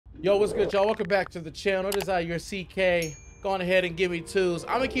Yo, what's good, y'all? Welcome back to the channel. This is your CK. Go on ahead and give me twos.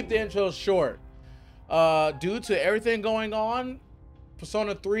 I'm gonna keep the intro short. Due to everything going on,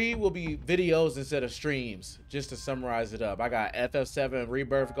 Persona 3 will be videos instead of streams, just to summarize it up. I got FF7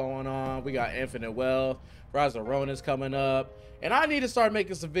 Rebirth going on. We got Infinite Wealth. Rise of Ronin's coming up. And I need to start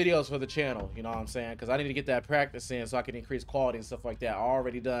making some videos for the channel, you know what I'm saying? Because I need to get that practice in so I can increase quality and stuff like that. I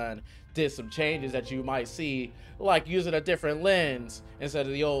already did some changes that you might see, like using a different lens instead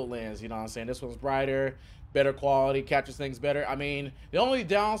of the old lens, you know what I'm saying? This one's brighter, better quality, captures things better. I mean, the only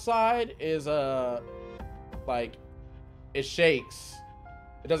downside is, like, it shakes.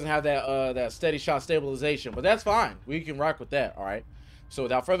 It doesn't have that that steady shot stabilization, but that's fine. We can rock with that, all right? So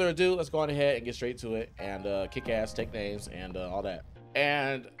without further ado, let's go on ahead and get straight to it and kick ass, take names, and all that.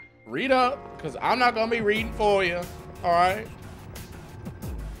 And read up, because I'm not going to be reading for you, all right?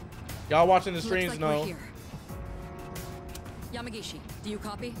 Y'all watching the streams know. Yamagishi, do you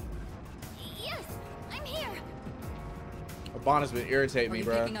copy? Yes, I'm here. Abana's been irritating me,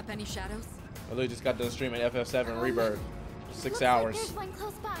 bro. Are you picking up any shadows? I literally just got done streaming FF7 Rebirth. 6 hours. Like there's one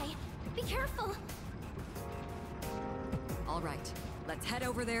close by. Be careful. All right, let's head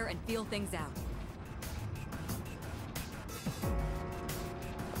over there and feel things out.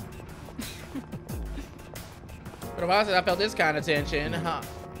 But why said I felt this kind of tension, huh?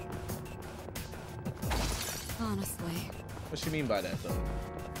 Honestly. What you mean by that, though?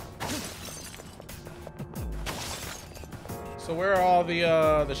 So where are all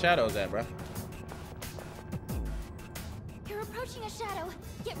the shadows at, bruh? You're approaching a shadow.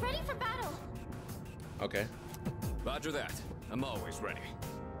 Get ready for battle. Okay. Roger that. I'm always ready.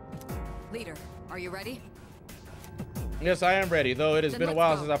 Leader, are you ready? Yes, I am ready, though it has Then been a let's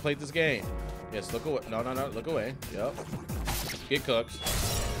while go. since I played this game. Yes, look away. No, look away. Yep. Get cooked.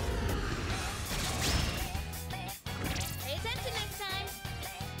 Pay attention next time.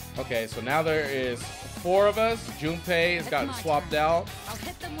 Okay, so now there is 4 of us. Junpei has It's gotten my swapped turn. out. I'll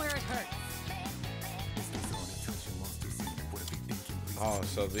hit them where it hurts. Oh,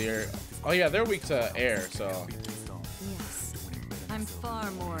 so they're... Oh, yeah, they're weak to air, so... Yes, I'm far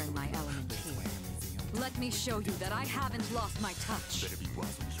more in my element here. Let me show you that I haven't lost my touch.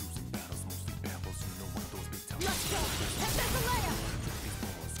 Let's go!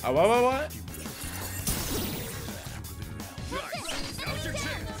 Oh, what?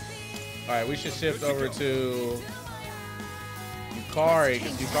 Alright, we should shift over to... Yukari,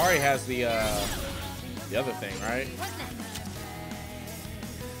 because Yukari has the other thing, right?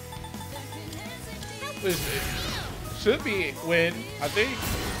 Which should be win, I think.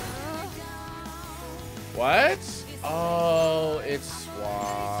 What? Oh, it's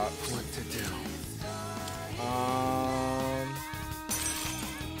swapped. What to do?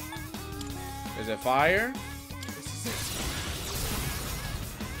 Is it fire?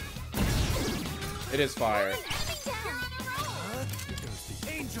 It is fire.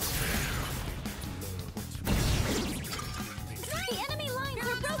 The enemy lines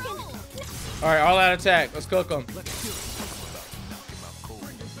are broken. All right, all out attack. Let's cook them.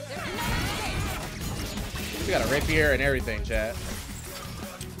 We got a rapier and everything, chat.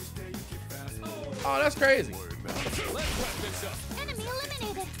 Oh, that's crazy. Enemy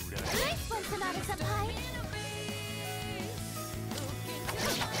eliminated. Nice one, Sonata Senpai.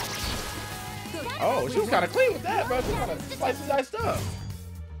 Oh, she was kind of clean with that, bro. She kind of slices that stuff.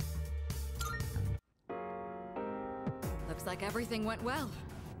 Looks like everything went well.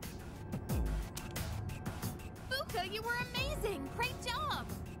 Fuka, you were amazing. Great job.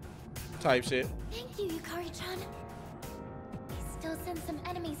 Type shit. Thank you, Yukari-chan. I still sense some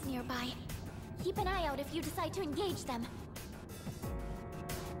enemies nearby. Keep an eye out if you decide to engage them.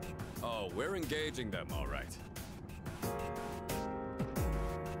 Oh, we're engaging them, all right.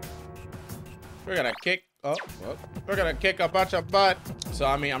 We're gonna kick. Oh, well, we're gonna kick a bunch of butt. So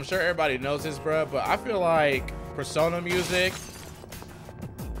I mean, I'm sure everybody knows this, bro, but I feel like Persona music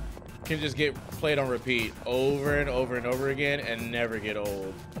can just get played on repeat over and over and over again and never get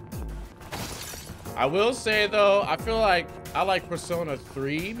old. I will say though, I feel like I like Persona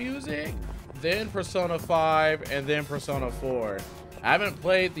 3 music, then Persona 5, and then Persona 4. I haven't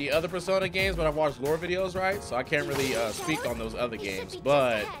played the other Persona games, but I've watched lore videos, right? So I can't really speak on those other games,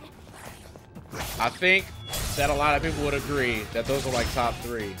 but I think that a lot of people would agree that those are like top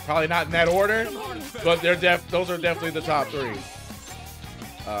 3. Probably not in that order, but those are definitely the top 3.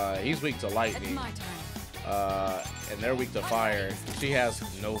 He's weak to It's lightning, my turn. and they're weak to fire. She has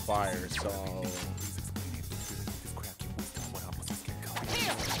no fire, so...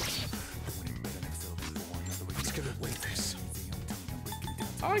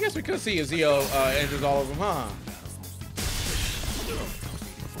 Oh, I guess we could see Ezio enters all of them, huh?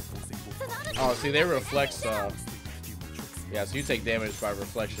 Oh, see, they reflect stuff. Yeah, so you take damage by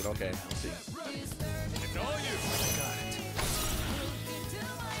reflection. Okay, let's see.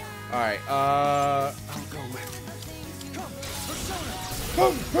 Alright,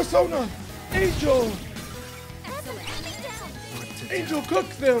 come, Persona! Angel! Angel, cook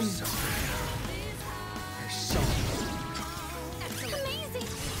them!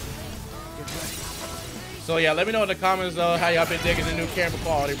 So yeah, let me know in the comments though how y'all been digging the new camera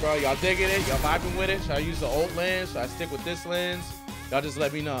quality, bro. Y'all digging it? Y'all vibing with it? Should I use the old lens? Should I stick with this lens? Y'all just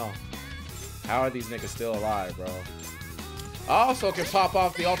let me know. How are these niggas still alive, bro? I also can pop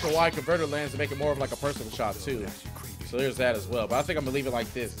off the ultra wide converter lens and make it more of like a personal shot too. So there's that as well. But I think I'm gonna leave it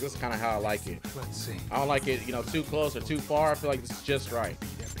like this. This is kind of how I like it. I don't like it, you know, too close or too far. I feel like this is just right.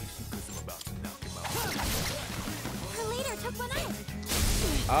 Her leader took one out.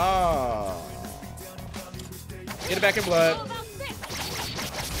 Oh. Get it back in blood.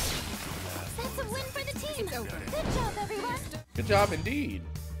 That's a win for the team. Good job, everyone. Good job indeed.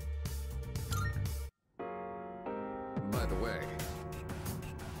 By the way,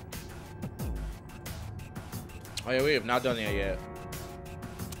 Oh yeah, we have not done that yet.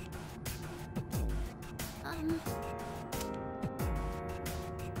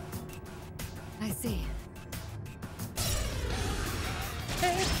 I see.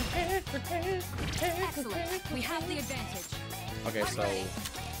 Excellent. We have the advantage. Okay, so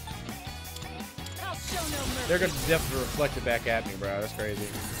I'll show no mercy. they're gonna definitely reflect it back at me, bro. That's crazy.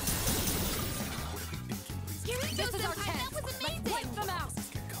 This is our chance. Let's wipe them out.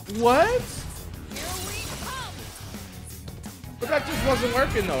 What? Here we come. But that just wasn't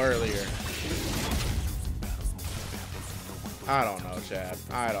working though earlier. I don't know, Chad.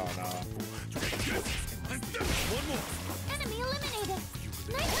 I don't know. Enemy eliminated.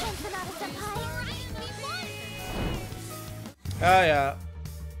 Nice one, Sonata Senpai. Oh yeah.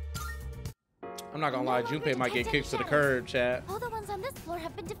 I'm not gonna lie, Junpei might get kicked to the curb, Chad. All the ones on this floor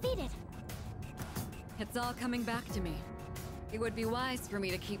have been defeated. It's all coming back to me. It would be wise for me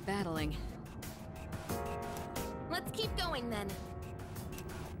to keep battling. Let's keep going then.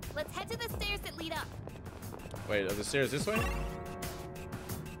 Let's head to the stairs that lead up. Wait, are the stairs this way?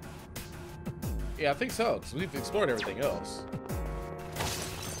 Yeah, I think so, because we've explored everything else.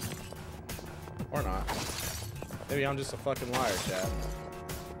 Or not. Maybe I'm just a fucking liar, Chad.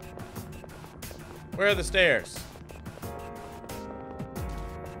 Where are the stairs?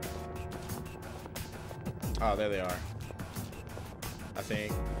 Oh, there they are. I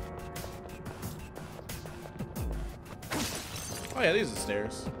think. Oh yeah, these are the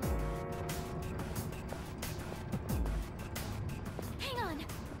stairs. Hang on.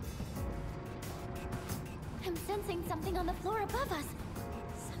 I'm sensing something on the floor above us.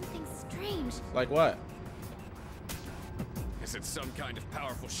 Something strange. Like what? is it some kind of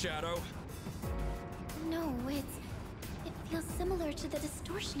powerful shadow? No, it feels similar to the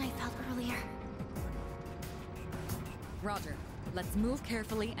distortion I felt earlier. Roger. Let's move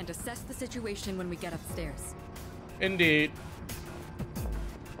carefully and assess the situation when we get upstairs. Indeed.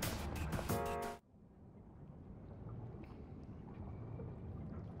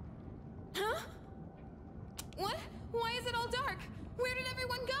 Huh? What? Why is it all dark? Where did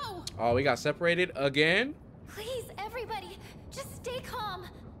everyone go? Oh, we got separated again? Please, everybody, just stay calm.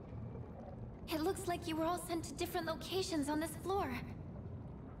 It looks like you were all sent to different locations on this floor.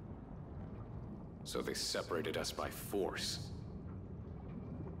 So they separated us by force.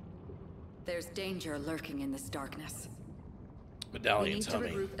 There's danger lurking in this darkness. We Medallion need to tummy.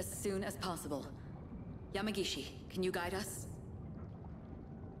 regroup as soon as possible. Yamagishi, can you guide us?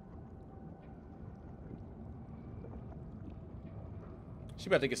 She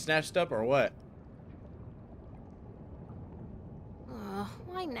about to get snatched up or what?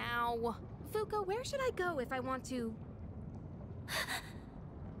 Why now? Fuko, where should I go if I want to?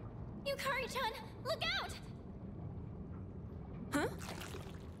 Yukari-chan, look out! Huh?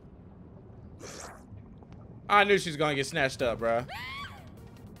 I knew she was gonna get snatched up, bruh.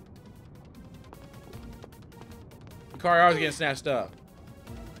 Yukari always getting snatched up.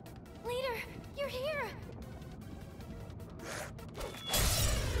 Leader, you're here!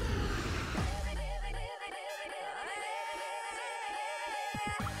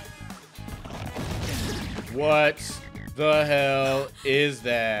 What the hell is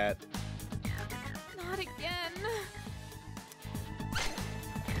that? Not again.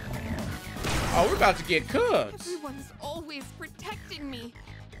 Oh, we're about to get cooked. Everyone's always protecting me.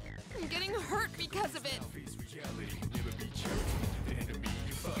 I'm getting hurt because of it.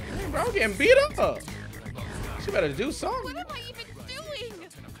 Hey, bro, I'm getting beat up. She better do something. What am I even doing?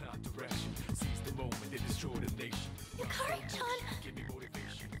 Yukari-chan!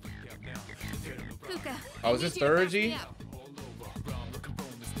 Oh, is this Thurgy?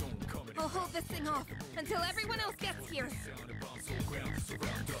 I'll hold this thing off until everyone else gets here.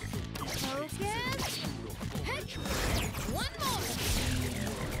 Focus. Hit. One more.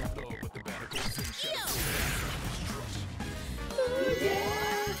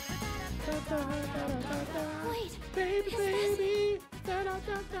 Wait, Baby, baby.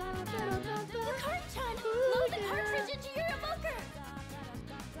 Yukari-chan, load the cartridge into your evoker.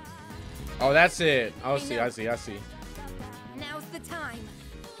 Oh, that's it. Oh, I see. Now's the time.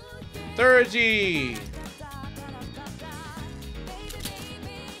 Thurgy.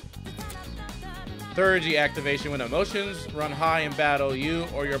 Thurgy activation. When emotions run high in battle, you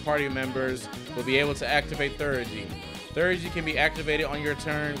or your party members will be able to activate Thurgy. Thurgy can be activated on your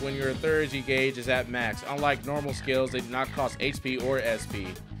turn when your Thurgy gauge is at max. Unlike normal skills, they do not cost HP or SP.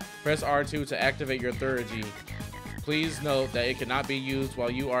 Press R2 to activate your Thurgy. Please note that it cannot be used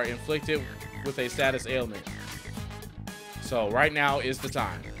while you are inflicted with a status ailment. So right now is the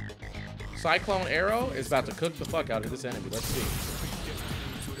time. Cyclone Arrow is about to cook the fuck out of this enemy. Let's see.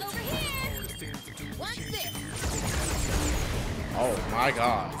 Over here. Watch this. Oh my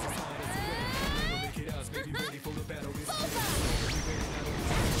god.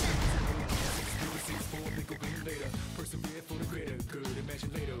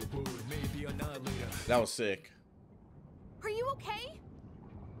 That was sick. Are you okay?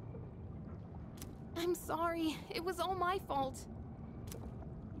 I'm sorry. It was all my fault.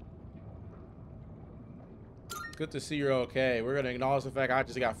 Good to see you're okay. We're gonna acknowledge the fact I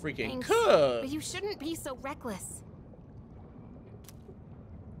just got freaking Thanks, cooked. but you shouldn't be so reckless.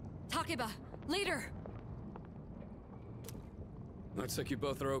 Takeba, leader. Looks like you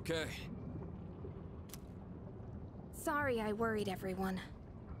both are okay. Sorry I worried everyone.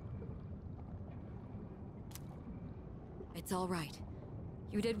 It's all right.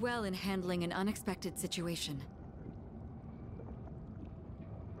 You did well in handling an unexpected situation.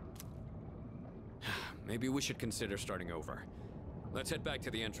 Maybe we should consider starting over. Let's head back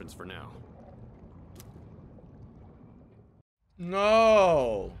to the entrance for now.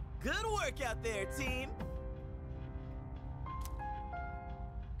 No. Good work out there, team.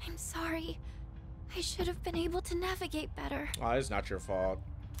 I'm sorry. I should have been able to navigate better. Oh, it's not your fault.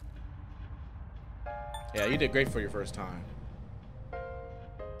 Yeah, you did great for your first time.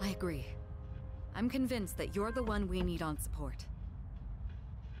 I agree. I'm convinced that you're the one we need on support.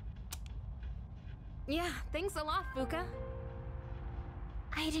 Yeah, thanks a lot, Fuka.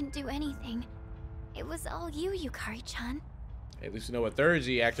 I didn't do anything. It was all you, Yukari-chan. Hey, at least you know what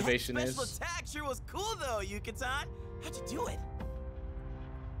Thurgy activation That special is. attack sure was cool though, Yuka-tan. How'd you do it?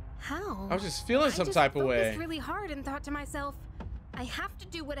 How? I was just feeling some type of I way. focused really hard and thought to myself, I have to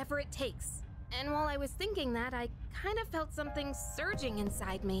do whatever it takes. And while I was thinking that, I kind of felt something surging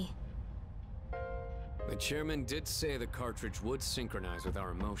inside me. The chairman did say the cartridge would synchronize with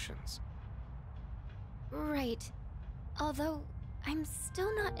our emotions. Right. Although, I'm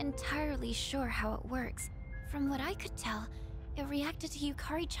still not entirely sure how it works. From what I could tell, it reacted to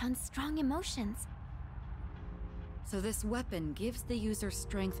Yukari-chan's strong emotions. So this weapon gives the user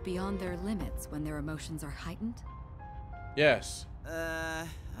strength beyond their limits when their emotions are heightened? Yes. I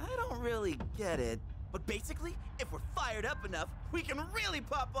don't really get it. But basically, if we're fired up enough, we can really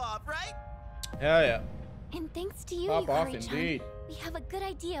pop off, right? Hell yeah. And thanks to you, Pop off Yukari-chan, indeed. we have a good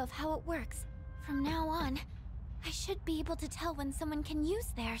idea of how it works. From now on, I should be able to tell when someone can use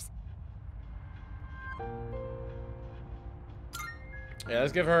theirs. Yeah,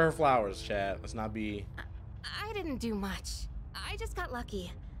 let's give her flowers, chat. Let's not be... I didn't do much. I just got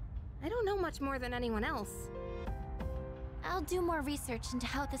lucky. I don't know much more than anyone else. I'll do more research into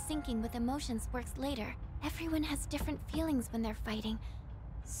how the syncing with emotions works later. Everyone has different feelings when they're fighting,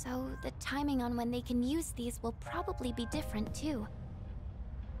 so the timing on when they can use these will probably be different too.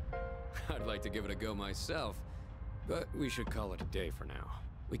 I'd like to give it a go myself, but we should call it a day for now.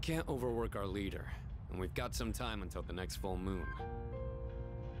 We can't overwork our leader, and we've got some time until the next full moon.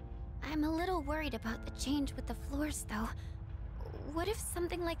 I'm a little worried about the change with the floors though. What if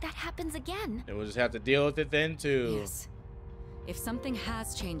something like that happens again? And we'll just have to deal with it then too. Yes. If something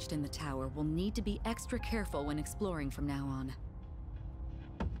has changed in the tower, we'll need to be extra careful when exploring from now on.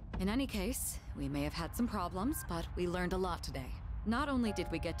 In any case, we may have had some problems, but we learned a lot today. Not only did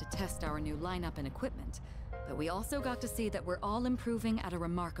we get to test our new lineup and equipment, but we also got to see that we're all improving at a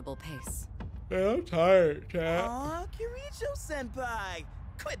remarkable pace. Yeah, I'm tired, chat. Aw, Kirijo-senpai!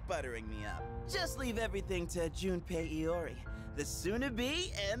 Quit buttering me up. Just leave everything to Junpei Iori, the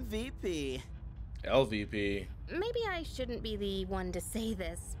soon-to-be MVP. LVP. Maybe I shouldn't be the one to say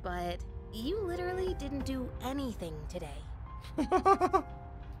this, but you literally didn't do anything today.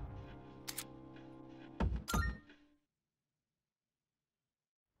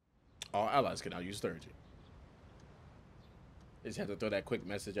 All allies can now use Sturgeon. Just have to throw that quick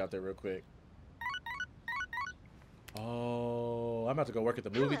message out there real quick. Oh, I'm about to go work at the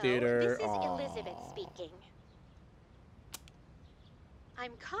movie theater. This is Elizabeth speaking.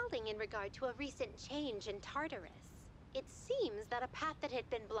 I'm calling in regard to a recent change in Tartarus. It seems that a path that had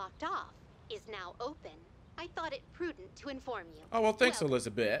been blocked off is now open. I thought it prudent to inform you. Oh, well, thanks,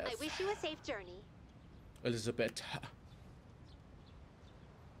 Elizabeth. I wish you a safe journey. Elizabeth.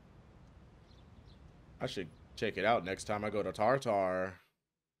 I should check it out next time I go to Tartar.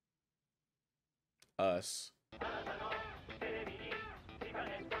 Us.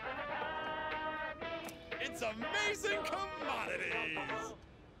 It's amazing commodities!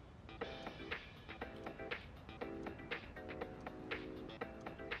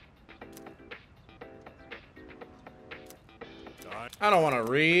 I don't want to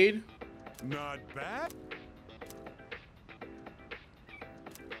read. Not bad.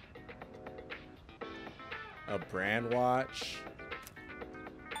 A brand watch.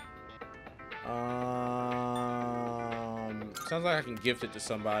 Sounds like I can gift it to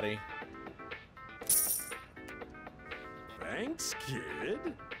somebody. Thanks, kid.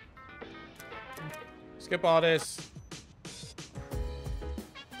 Skip all this.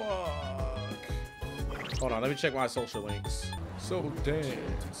 Fuck. Hold on, let me check my social links. So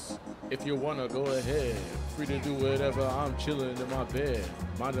dance. If you wanna go ahead, free to do whatever. I'm chilling in my bed,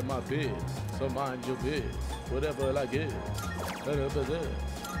 minding my biz. So mind your biz, whatever I get.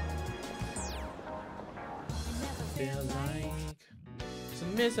 Feel like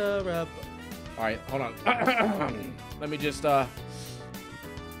some miserable. All right, hold on. Let me just.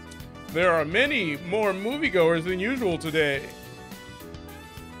 There are many more moviegoers than usual today.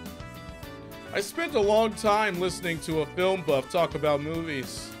 I spent a long time listening to a film buff talk about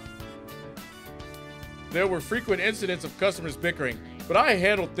movies. There were frequent incidents of customers bickering, but I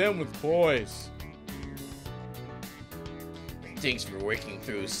handled them with poise. Thanks for working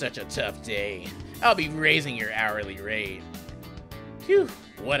through such a tough day. I'll be raising your hourly rate. Phew,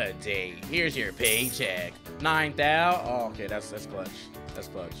 what a day. Here's your paycheck. 9,000. Oh, okay, that's clutch. That's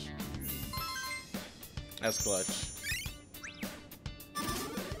clutch. That's clutch.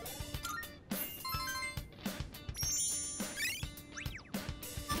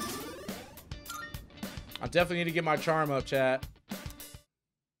 I definitely need to get my charm up, chat.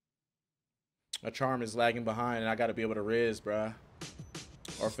 My charm is lagging behind, and I gotta be able to riz, bruh.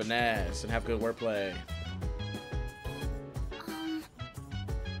 Or finesse, and have good wordplay.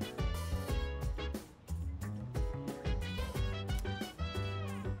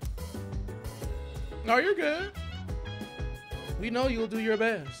 No, you're good. We know you'll do your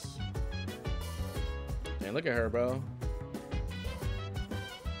best. Man, look at her, bro.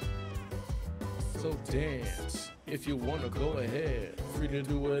 So dance, if you wanna go ahead. Free to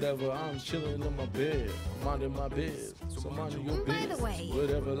do whatever, I'm chilling in my bed. Minding my biz, so mind your biz. By the way,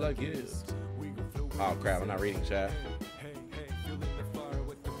 whatever like is. Oh crap, I'm not reading chat.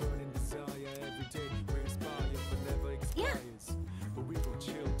 yeah.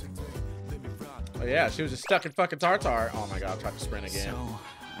 Oh yeah, she was just stuck in fucking Tartar. Oh my god, I tried to sprint again.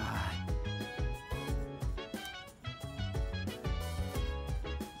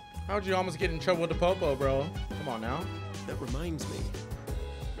 How'd you almost get in trouble with the popo, bro? Come on now. That reminds me.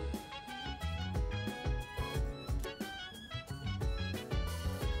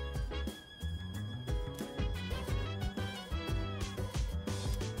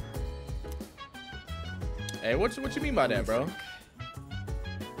 Hey, what you mean by that, bro? All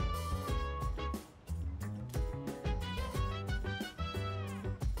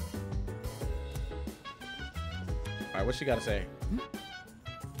right, what she gotta say?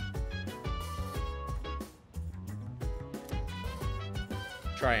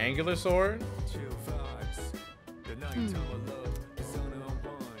 Triangular sword?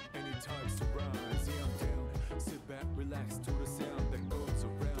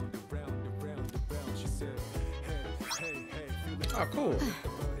 Oh, cool.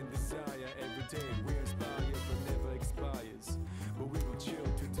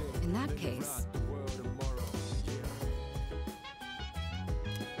 In that case,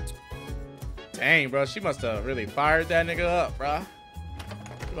 dang, bro, she must have really fired that nigga up, bro.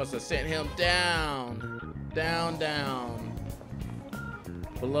 She must have sent him down, down,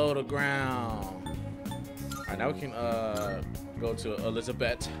 below the ground. All right, now we can go to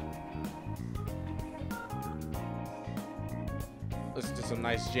Elizabeth. Listen to some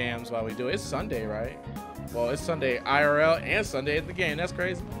nice jams while we do it. It's Sunday, right? Well, it's Sunday IRL and Sunday at the game. That's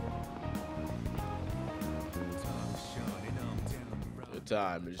crazy. The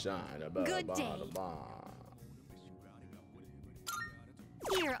time to shine. Good day.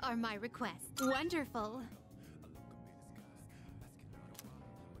 Here are my requests. Wonderful.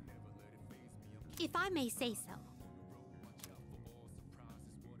 If I may say so.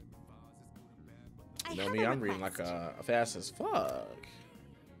 You know me, I'm reading like a fast as fuck.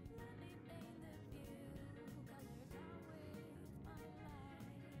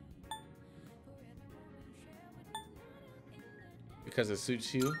 Because it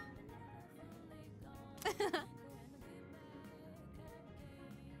suits you.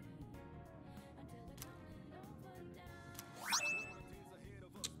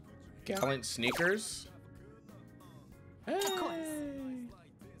 Gallant sneakers. Hey. Of course.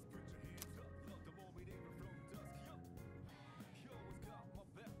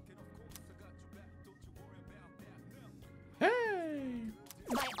 Hey.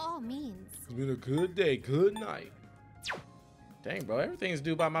 By all means. It's been a good day, good night. Dang, bro, everything's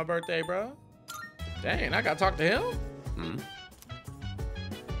due by my birthday, bro. Dang, I gotta talk to him? Hmm.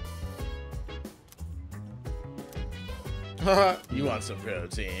 You want some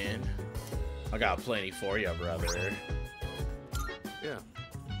protein? I got plenty for you, brother. Yeah.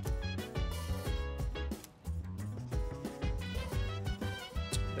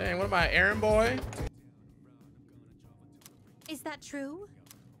 Dang, what am I, errand boy? Is that true?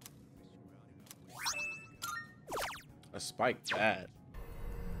 A spike bat.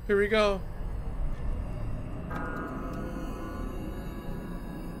 Here we go.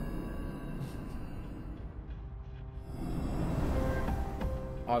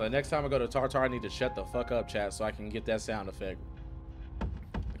 Oh, the next time I go to Tartar, I need to shut the fuck up, chat, so I can get that sound effect.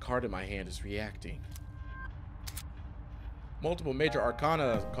 The card in my hand is reacting. Multiple major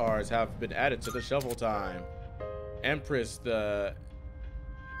arcana cards have been added to the shuffle time. Empress, the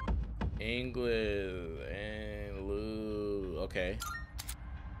English, and Lou. Okay.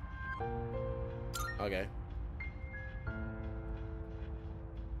 Okay.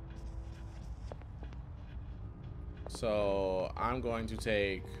 So I'm going to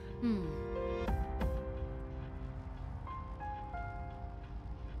take.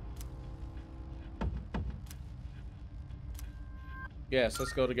 Yes,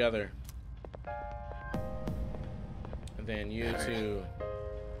 let's go together. And then you two.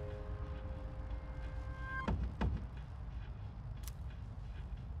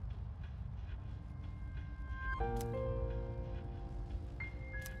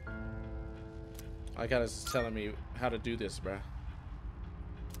 I got us telling me how to do this, bruh.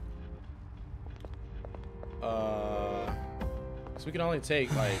 So we can only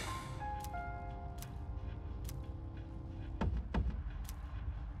take like.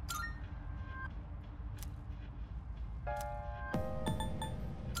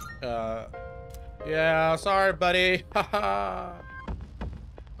 Yeah, sorry, buddy. Haha.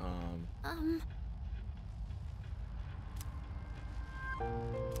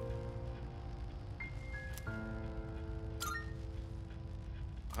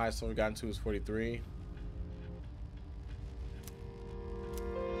 Highest one we gotten to is 43.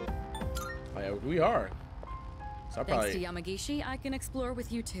 Oh yeah, we are. So Thanks to Yamagishi, I can explore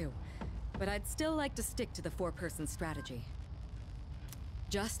with you too. But I'd still like to stick to the 4-person strategy.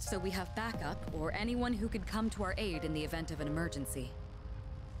 Just so we have backup, or anyone who could come to our aid in the event of an emergency.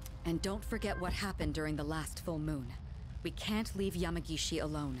 And don't forget what happened during the last full moon. We can't leave Yamagishi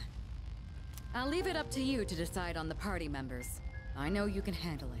alone. I'll leave it up to you to decide on the party members. I know you can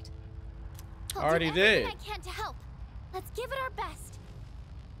handle it. Already did. I can to help. Let's give it our best.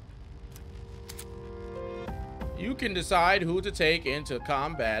 You can decide who to take into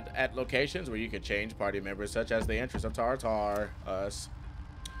combat at locations where you can change party members, such as the entrance of Tartar, us.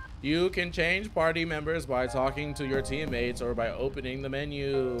 You can change party members by talking to your teammates or by opening the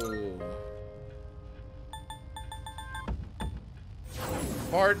menu.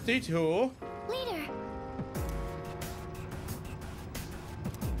 Party 2. Leader.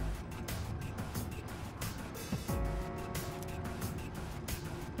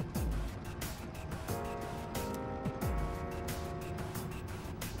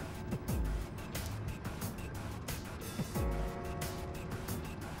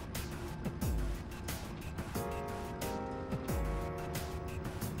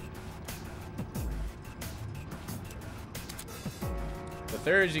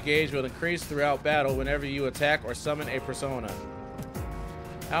 The energy gauge will increase throughout battle whenever you attack or summon a persona.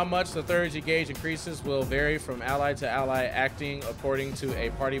 How much the energy gauge increases will vary from ally to ally. Acting according to a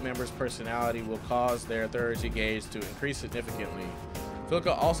party member's personality will cause their energy gauge to increase significantly.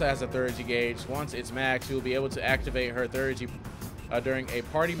 Filka also has a energy gauge. Once it's maxed, she will be able to activate her energy during a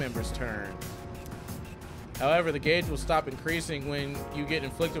party member's turn. However, the gauge will stop increasing when you get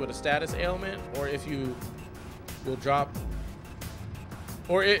inflicted with a status ailment, or if you will drop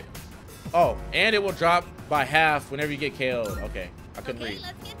Or it... Oh, and it will drop by half whenever you get KO'd. Okay, I couldn't read.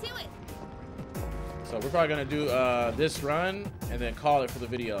 Let's get to it. So we're probably gonna do this run and then call it for the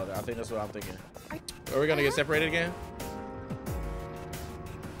video. I think that's what I'm thinking. Are we gonna get separated again?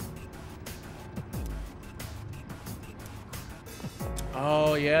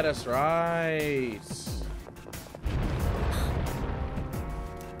 Oh yeah, that's right.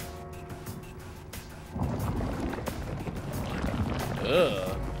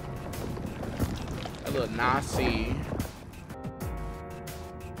 Ugh. That little Nazi.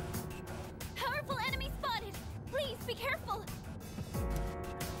 Powerful enemy spotted. Please be careful.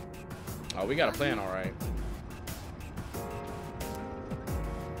 Oh, we got a plan, all right.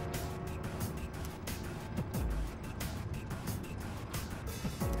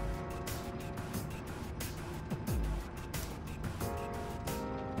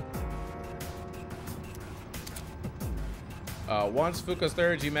 Once Fuka's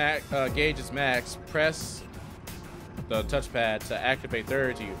third gauge is max, press the touchpad to activate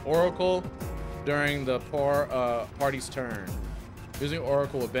third G. Oracle during the party's turn. Using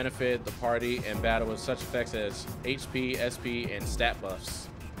Oracle will benefit the party in battle with such effects as HP, SP, and stat buffs.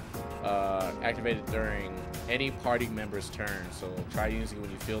 Activated during any party member's turn. So try using it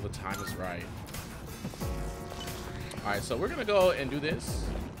when you feel the time is right. Alright, so we're gonna go and do this.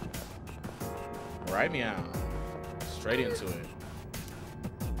 Right meow. Straight into it.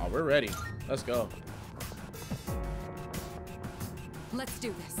 Oh, we're ready. Let's go. Let's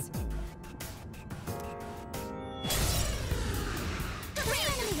do this.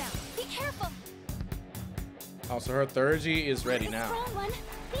 Enemy now. Be careful. Oh, so her third G is ready now. Strong one.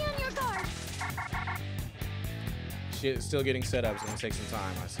 Be on your guard. She's still getting set up. It's gonna take some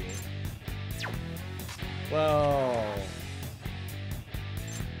time, I see. Well,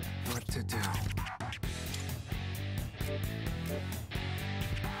 What to do?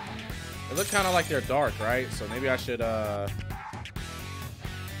 it look kind of like they're dark, right? So maybe I should let's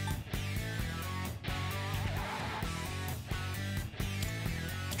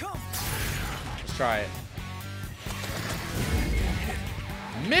try it.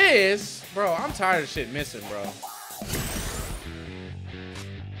 Miss? Bro, I'm tired of shit missing, bro.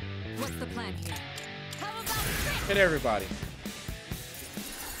 What's the plan here? How about Hit everybody.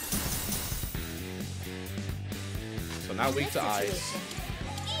 So not weak to ice.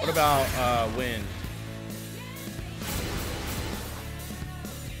 What about wind?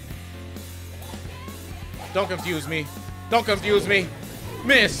 Don't confuse me. Don't confuse me.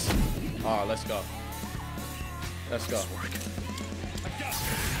 Miss. Oh, let's go. Let's go.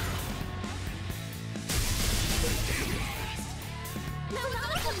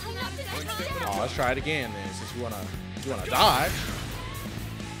 Oh, let's try it again then, since you wanna dodge.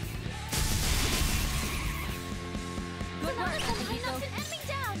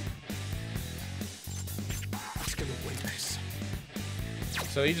 Who's gonna win this?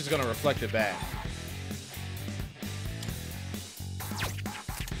 So you're just gonna reflect it back.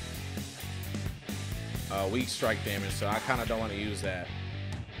 Weak strike damage, so I kind of don't want to use that.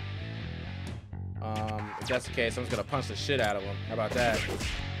 If that's the case, I'm just gonna punch the shit out of him. How about that?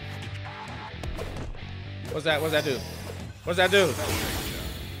 What's that? What's that do? What's that do?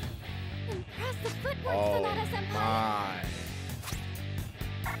 Impressive footwork, Oh Sonata-senpai. my!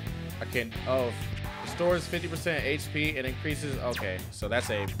 I can. Oh, restores 50% HP and increases. Okay, so that's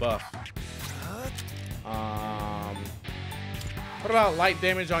a buff. What about light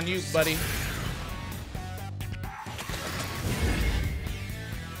damage on you, buddy?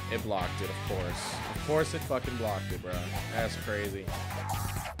 It blocked it, of course. Of course it fucking blocked it, bro. That's crazy.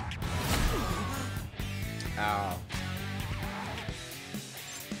 Ow.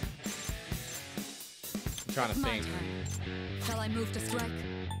 I'm trying to My think. turn. Shall I move to strike?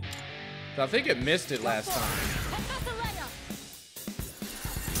 I think it missed it last time.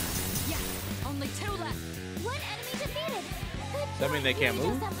 Yes, only 2 left. One enemy defeated. Good Does that mean they can't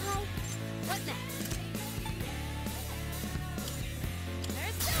move? Senpai. What next?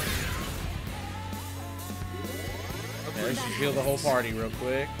 Okay, let's just heal the whole party real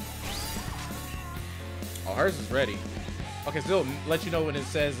quick. Oh, hers is ready. Okay, so it'll let you know when it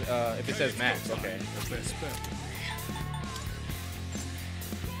says, if it says max. Okay.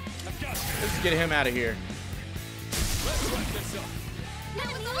 Let's get him out of here.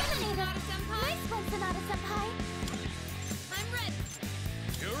 Enemy eliminated. Nice one, Sonata-senpai. I'm ready.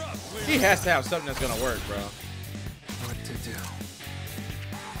 You're up, clear. He has to have something that's gonna work, bro. What to do?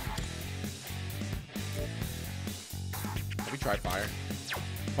 Have we tried fire?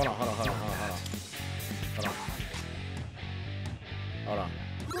 Hold on. Hold on.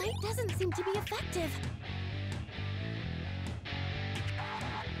 Light doesn't seem to be effective.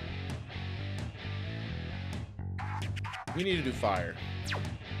 We need to do fire.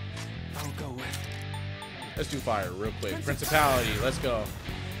 I'll go with. Let's do fire real quick. Principality, let's go.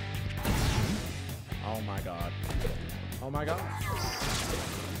 Oh my god. Oh my god.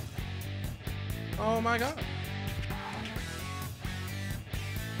 Oh my god.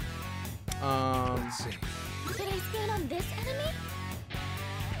 Let's see. Should I stand on this enemy?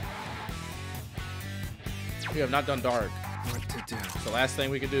 We have not done dark. What to do? It's the last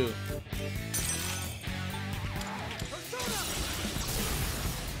thing we could do.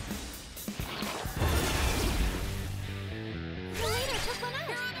 The leader took one out.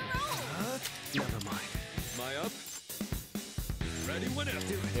 Never mind. Am I up? Ready whenever.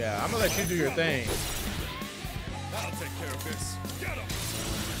 Do it. Yeah, I'm gonna let you do your thing. I'll take care of this. Get him.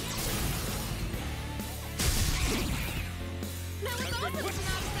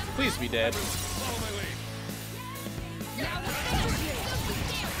 Please be dead. Follow my lead.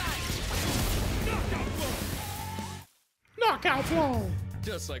 Knockout blow.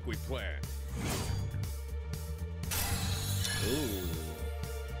 Just like we planned. Ooh,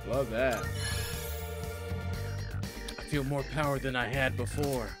 love that. I feel more power than I had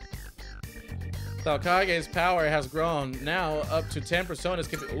before. CloudKage's power has grown now up to 10 personas.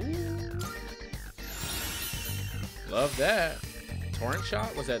 Ooh, love that. Torrent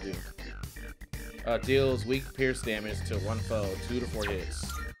shot? What's that do? Deals weak pierce damage to one foe, 2 to 4 hits.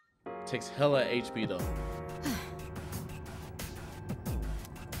 Takes hella HP though.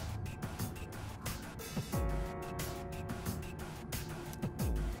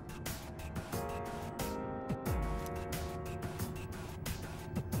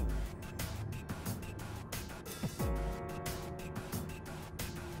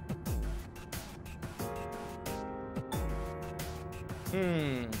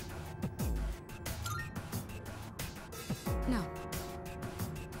 No.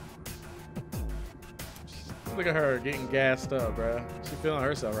 Look at her getting gassed up, bruh. She's feeling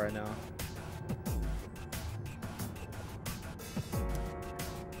herself right now.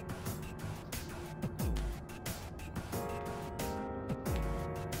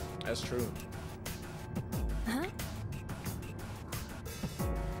 That's true. Huh?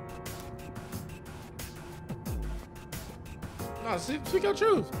 No, speak your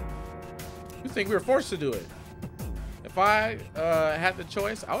truth. You think we were forced to do it? If I had the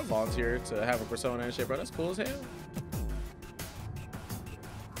choice, I would volunteer to have a persona and shit, bro. That's cool as hell.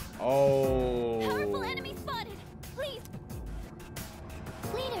 Oh. Powerful enemy spotted. Please.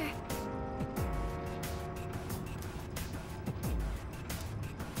 Leader.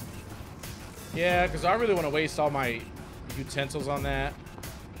 Yeah, because I really want to waste all my utensils on that.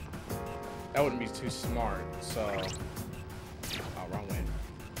 That wouldn't be too smart, so. Oh, wrong way.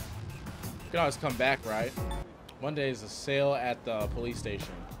 You can always come back, right? One day is a sale at the police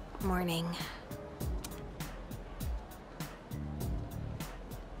station. Morning.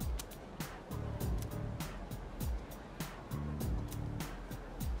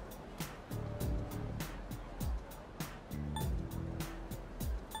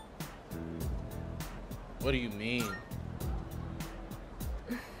 What do you mean?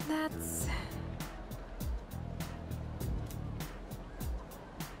 That's...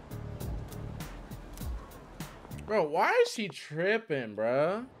 Bro, why is she tripping,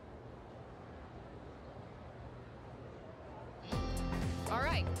 bro? All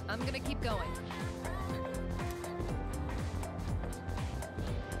right, I'm gonna keep going.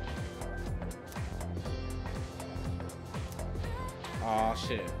 Aw,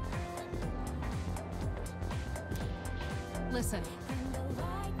 shit. Listen,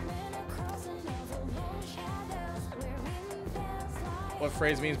 What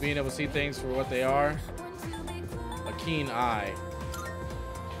phrase means being able to see things for what they are? A keen eye.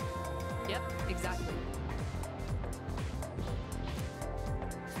 yep, exactly.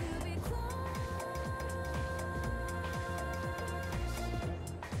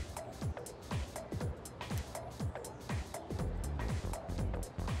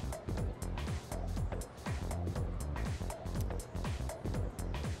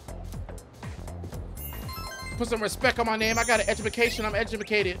 Put some respect on my name. I got an education. I'm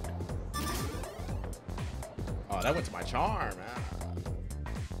educated. Oh, that went to my charm. Ah.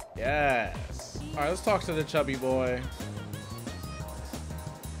 Yes. All right, let's talk to the chubby boy.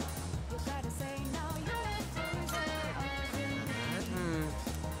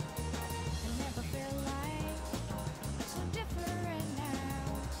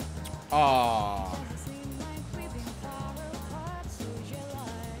 Aww.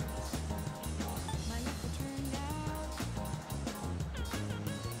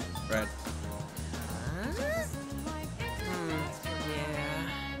 Red.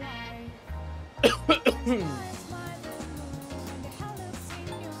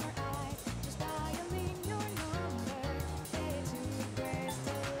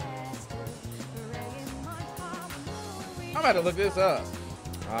 I'm about to look this up.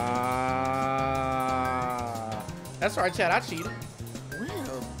 That's right, chat. I cheated.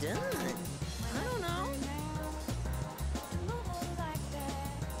 Well done. I don't know.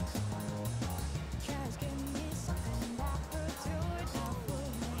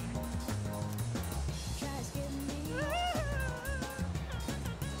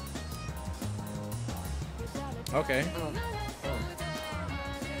 Okay.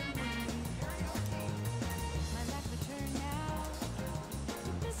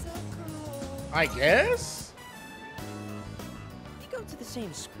 I guess? You go to the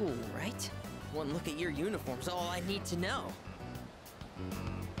same school, right? One look at your uniform's all I need to know.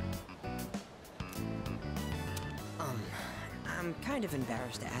 I'm kind of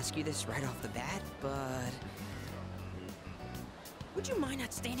embarrassed to ask you this right off the bat, but... would you mind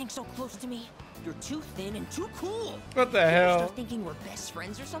not standing so close to me? You're too thin and too cool. What the If you hell? start thinking we're best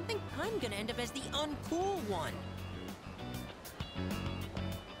friends or something, I'm gonna end up as the uncool one.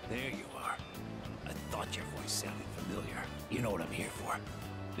 There you are. I thought your voice sounded familiar. You know what I'm here for.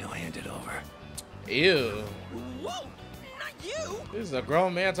 Now hand it over. Ew. Whoa! Not you! This is a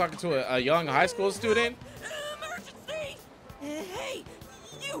grown man talking to a young high school student. Emergency! Hey!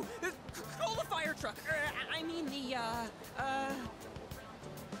 You! Call the fire truck. I mean the,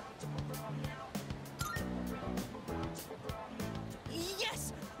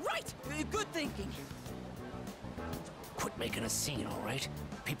 Yes! Right! Good thinking. Quit making a scene, all right?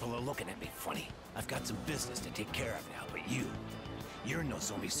 People are looking at me funny. I've got some business to take care of now, but you're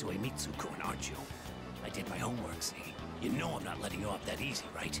Nozomi Sue Mitsuru, aren't you? I did my homework, see? You know I'm not letting you off that easy,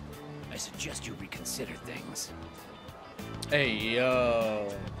 right? I suggest you reconsider things. Hey, yo.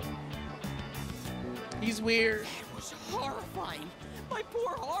 He's weird. That was horrifying. My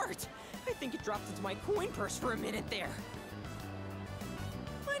poor heart. I think it dropped into my coin purse for a minute there.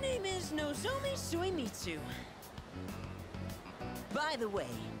 My name is Nozomi Suemitsu. By the way,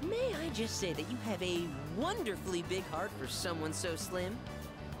 may I just say that you have a wonderfully big heart for someone so slim?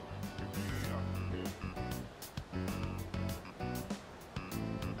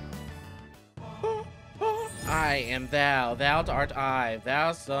 I am thou, thou art I.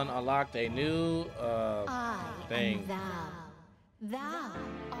 Thou son unlocked a new thing Thou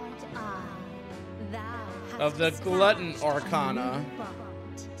art I. Thou hast of the glutton established a arcana. new bond.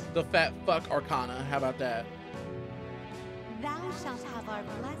 The fat fuck arcana. How about that? Thou shalt have our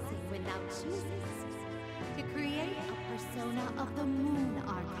blessing when thou choosest to create a persona of the moon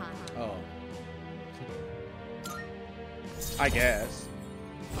arcana. Oh. I guess.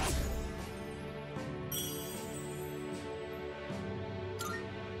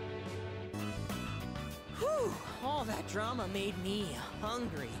 Whew, all that drama made me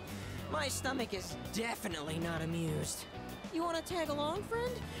hungry. My stomach is definitely not amused. You want to tag along,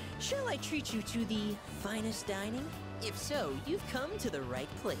 friend? Shall I treat you to the finest dining? If so, you've come to the right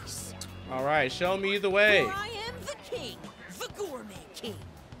place. All right, show me the way. For I am the king, the Gourmet King.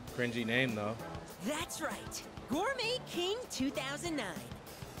 Cringy name though. That's right, Gourmet King 2009.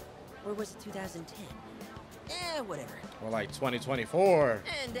 Or was it 2010? Whatever. Or like 2024.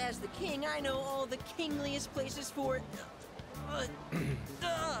 And as the king, I know all the kingliest places for it.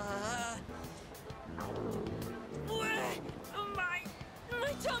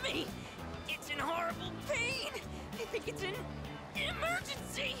 My tummy! It's in horrible pain! I think it's an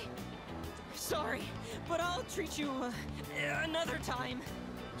emergency! Sorry, but I'll treat you another time.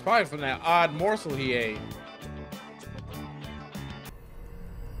 It's probably from that odd morsel he ate.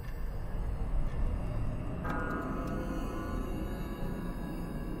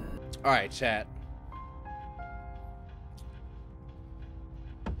 All right, chat.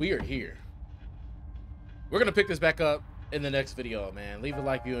 We are here. We're gonna pick this back up in the next video, man. Leave a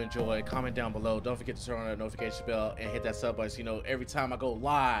like if you enjoy. Comment down below. Don't forget to turn on that notification bell and hit that sub button so you know every time I go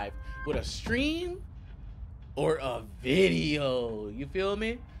live with a stream or a video. You feel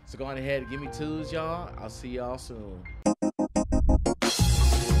me? So go on ahead and give me twos, y'all. I'll see y'all soon.